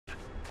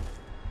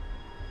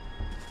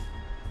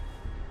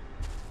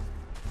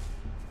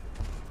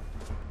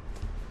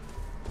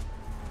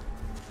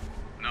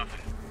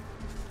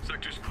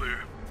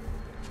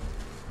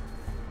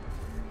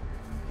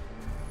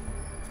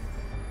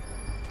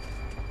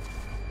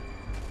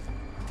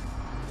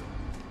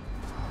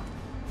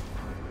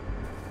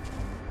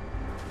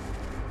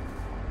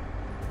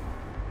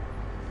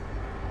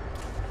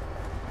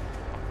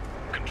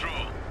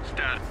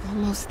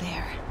Almost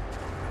there.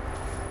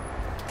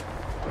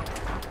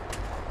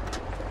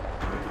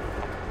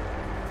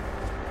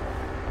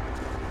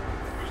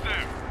 Who's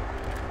there?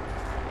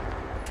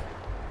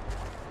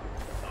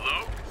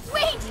 Hello?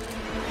 Wait!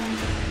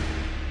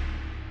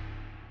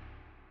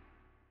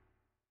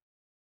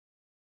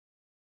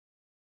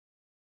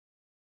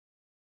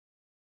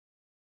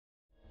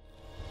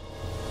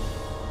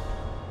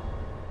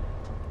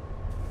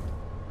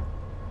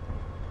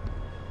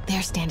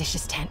 There's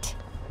Standish's tent.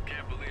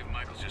 Can't believe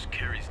Michaels just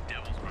carries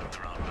devil's breath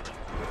around with him.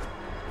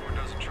 Or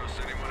doesn't trust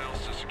anyone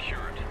else to secure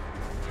it.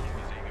 His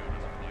ego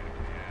doesn't bite him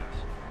in the ass.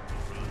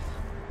 No runs.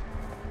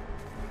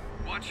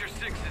 Watch your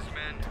sixes,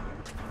 men.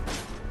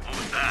 What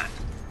was that?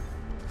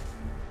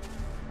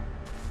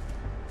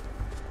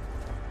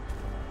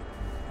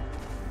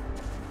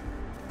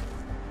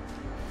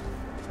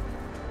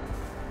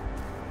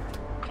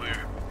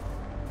 Clear.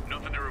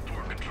 Nothing to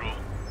report, Control.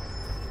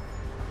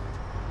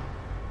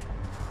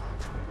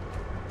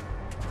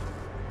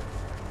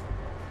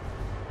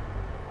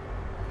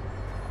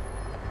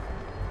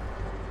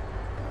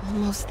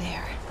 Almost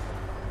there.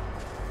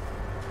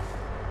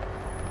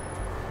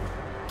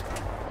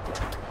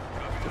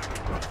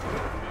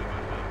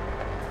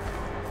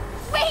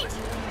 Wait!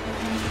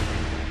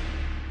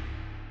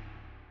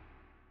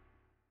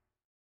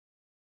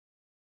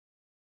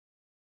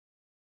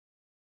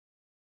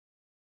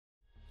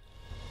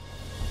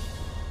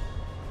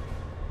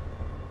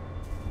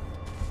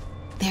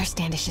 There's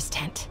Standish's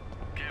tent.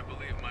 Can't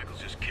believe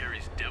Michaels just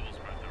carries devil's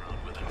breath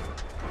around with him.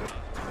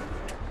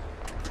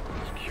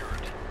 Secure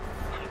it.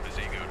 I hope his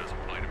ego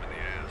doesn't bite him in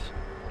the ass.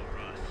 Or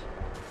us.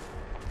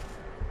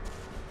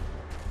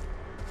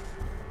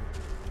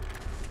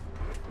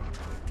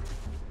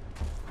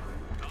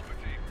 Alpha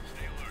team,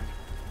 stay alert.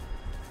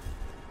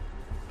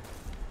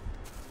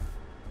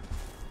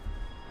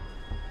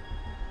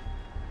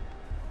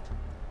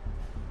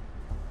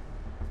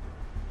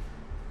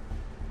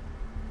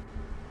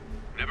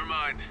 Never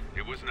mind.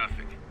 It was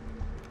nothing.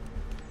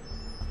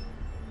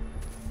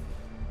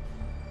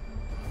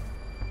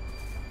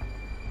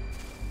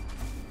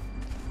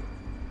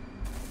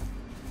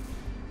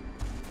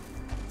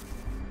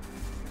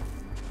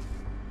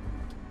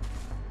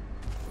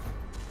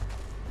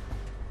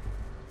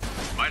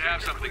 Might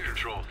have something,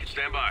 Control.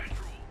 Stand by.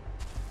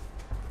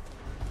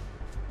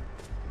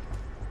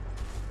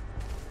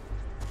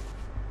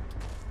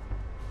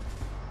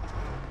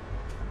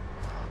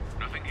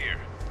 Nothing here.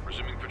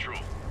 Resuming patrol.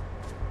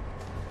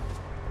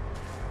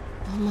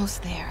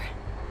 Almost there.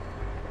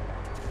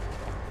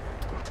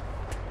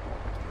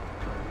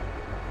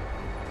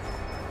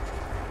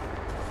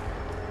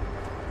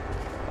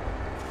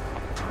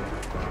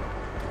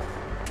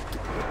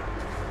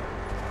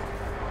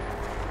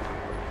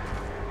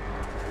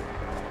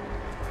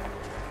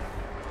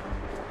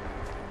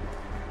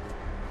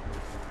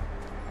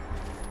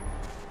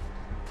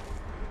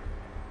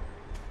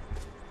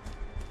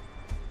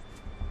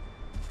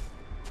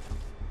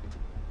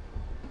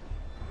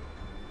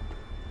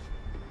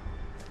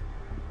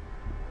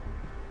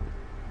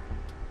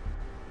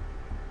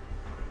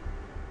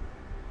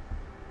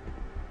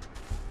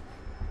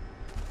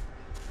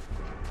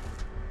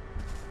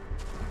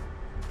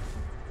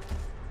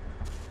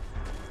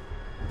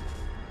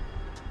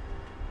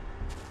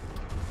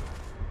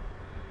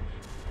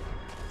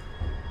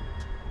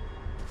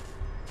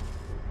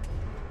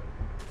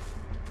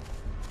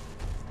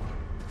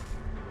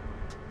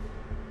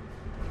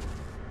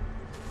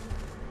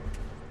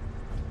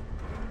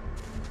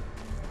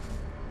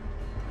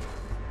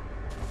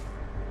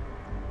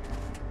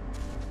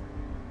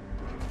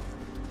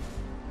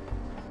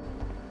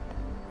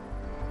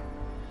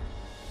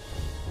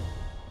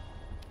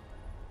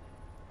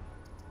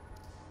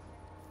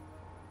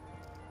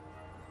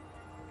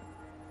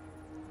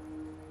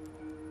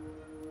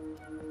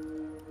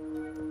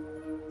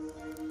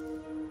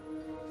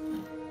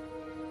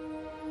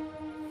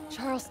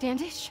 Charles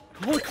Standish?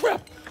 Holy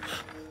crap!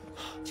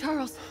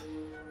 Charles,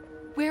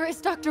 where is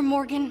Dr.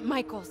 Morgan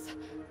Michaels?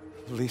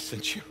 Lee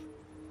sent you.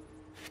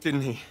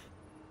 Didn't he?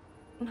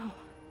 No.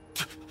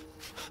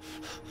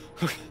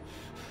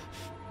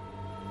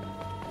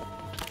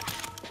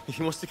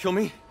 He wants to kill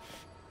me?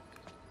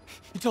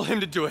 You tell him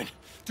to do it.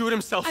 Do it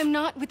himself. I'm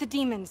not with the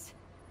demons.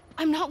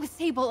 I'm not with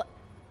Sable.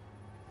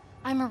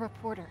 I'm a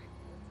reporter.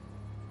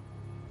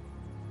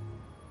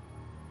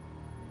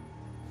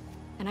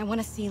 And I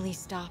want to see Lee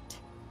stopped.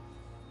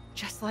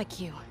 Just like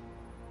you.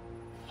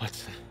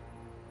 Watson.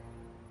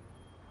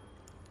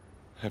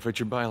 I've read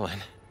your byline.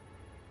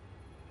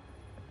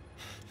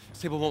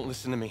 Sable won't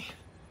listen to me.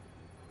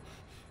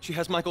 She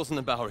has Michaels in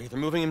the Bowery. They're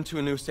moving him to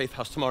a new safe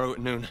house tomorrow at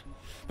noon.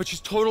 But she's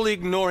totally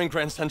ignoring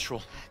Grand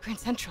Central. Grand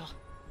Central?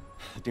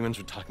 The demons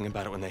were talking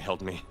about it when they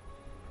held me.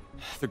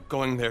 They're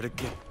going there to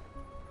get...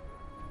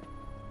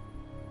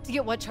 To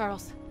get what,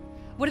 Charles?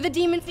 What do the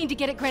demons need to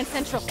get at Grand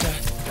Central?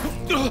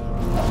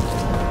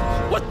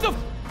 What the...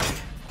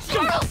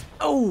 Charles!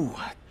 Oh!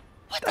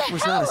 What That the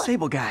was hell? not a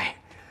Sable guy.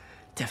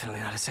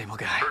 Definitely not a Sable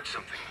guy. Heard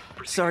something.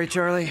 Sorry,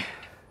 Charlie.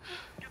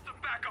 Get the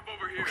backup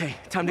over here. Okay,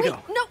 time to Wait, go.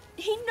 no!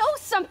 He knows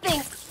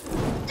something!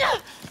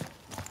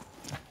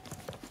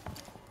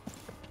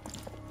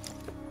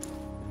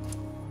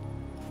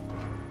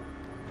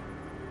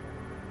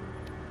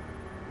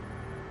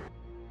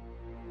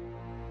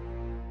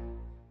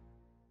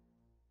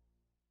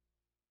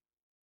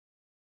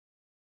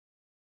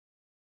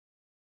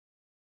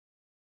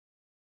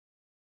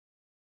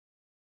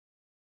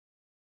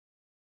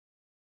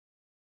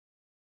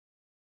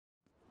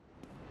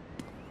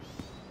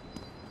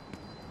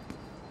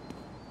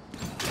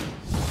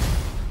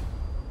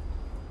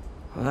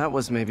 Well, that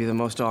was maybe the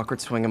most awkward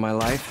swing of my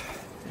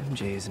life.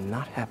 MJ is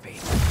not happy.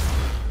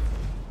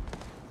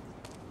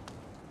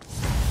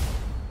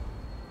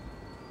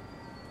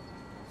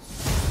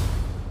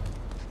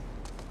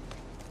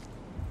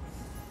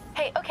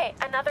 Hey, okay,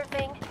 another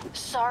thing.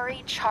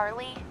 Sorry,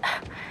 Charlie.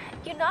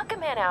 You knock a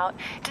man out,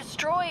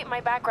 destroy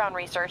my background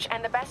research,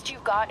 and the best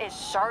you've got is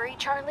sorry,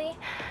 Charlie?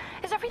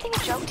 Is everything a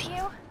joke to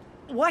you?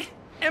 What?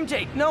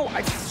 MJ, no,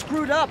 I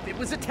screwed up. It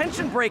was a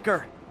tension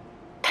breaker.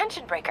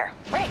 Tension breaker,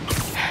 right.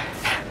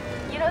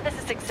 You know, this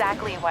is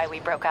exactly why we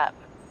broke up.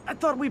 I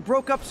thought we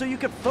broke up so you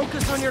could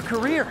focus on your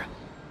career.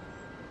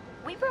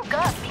 We broke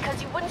up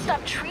because you wouldn't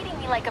stop treating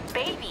me like a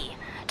baby.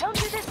 Don't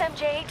do this,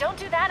 MJ. Don't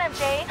do that,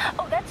 MJ.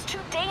 Oh, that's too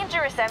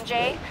dangerous,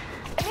 MJ.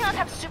 I may not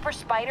have super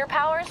spider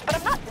powers, but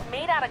I'm not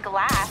made out of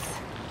glass.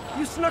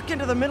 You snuck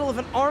into the middle of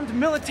an armed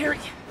military.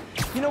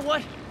 You know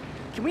what?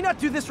 Can we not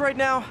do this right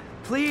now?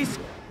 Please?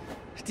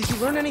 Did you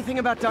learn anything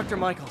about Dr.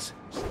 Michaels?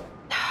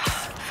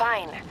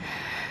 Fine.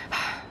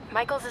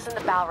 Michaels is in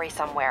the Bowery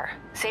somewhere.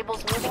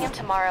 Sable's moving him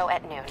tomorrow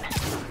at noon.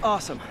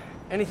 Awesome.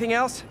 Anything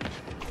else?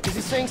 Was he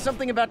saying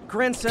something about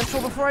Grand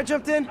Central before I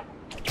jumped in?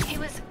 He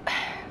was...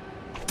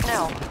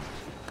 No.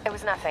 It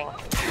was nothing.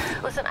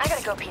 Listen, I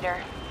gotta go, Peter.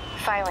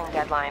 Filing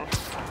deadline.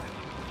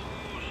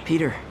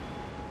 Peter.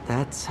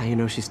 That's how you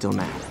know she's still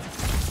mad.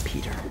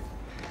 Peter.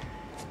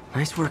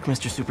 Nice work,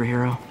 Mr.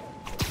 Superhero.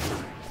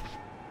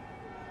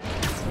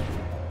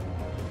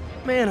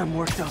 Man, I'm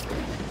worked up.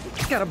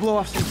 Gotta blow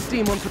off some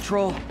steam on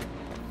patrol.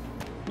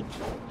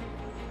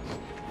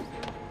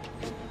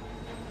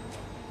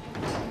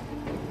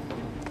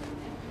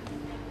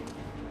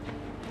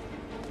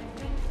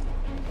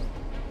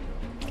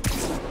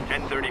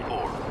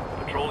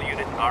 Patrol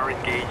units are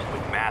engaged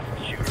with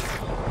masked shooters.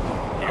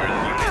 Nearest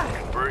units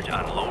converge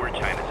on Lower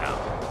Chinatown.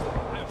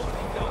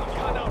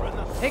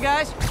 Hey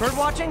guys, bird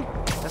watching?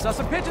 I saw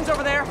some pigeons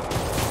over there.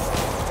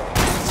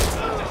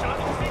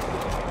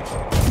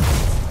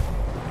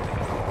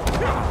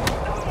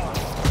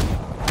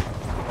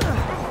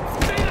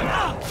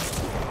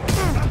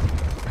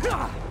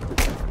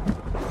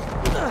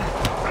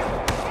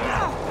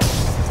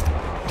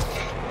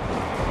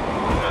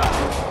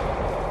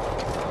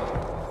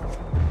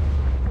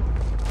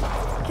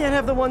 Can't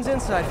have the ones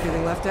inside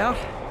feeling left out.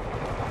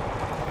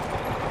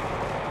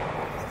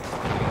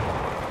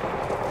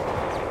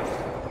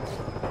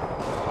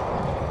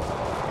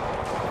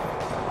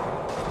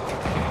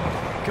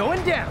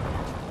 Going down.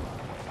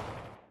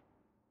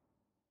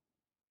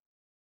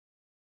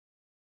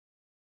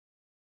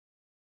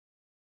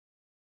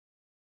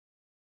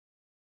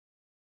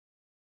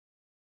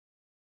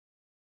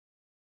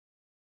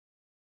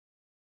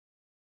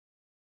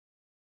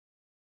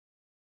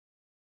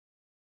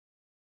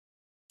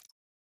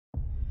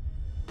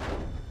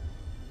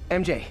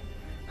 MJ,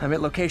 I'm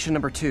at location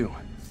number 2.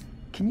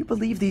 Can you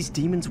believe these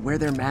demons wear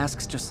their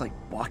masks just like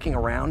walking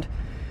around?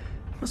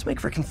 Must make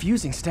for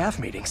confusing staff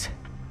meetings.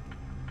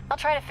 I'll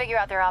try to figure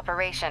out their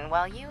operation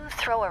while you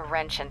throw a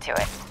wrench into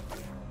it.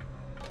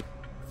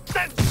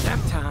 Nap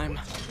time.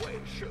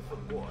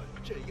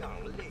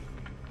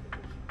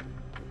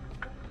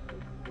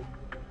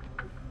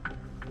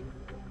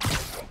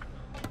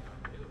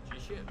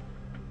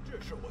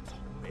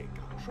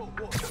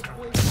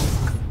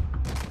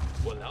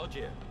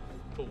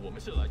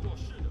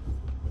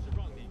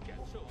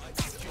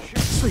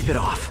 Sleep it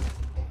off.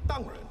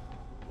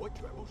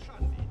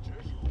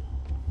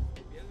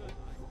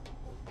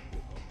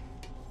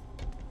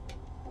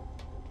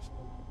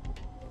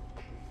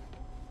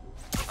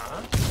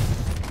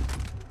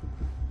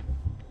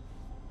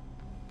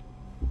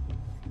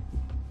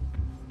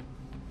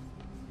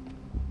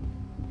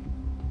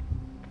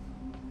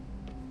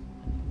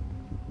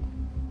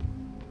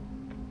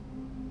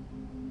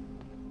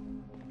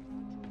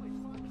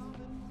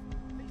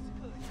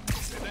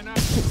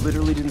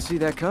 Literally didn't see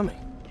that coming.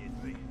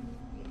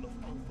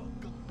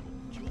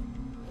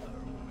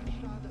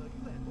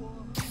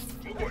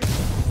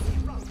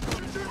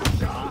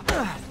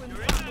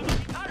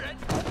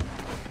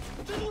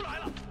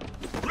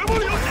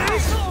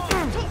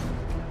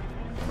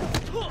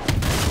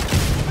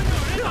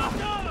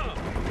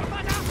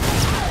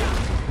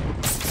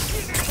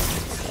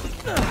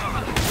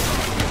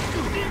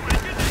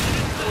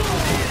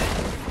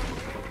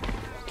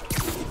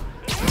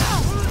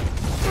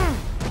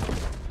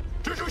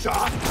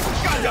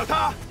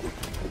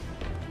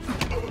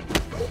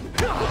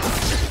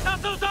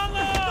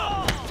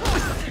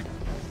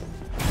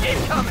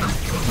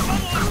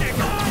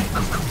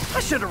 I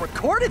should have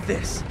recorded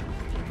this!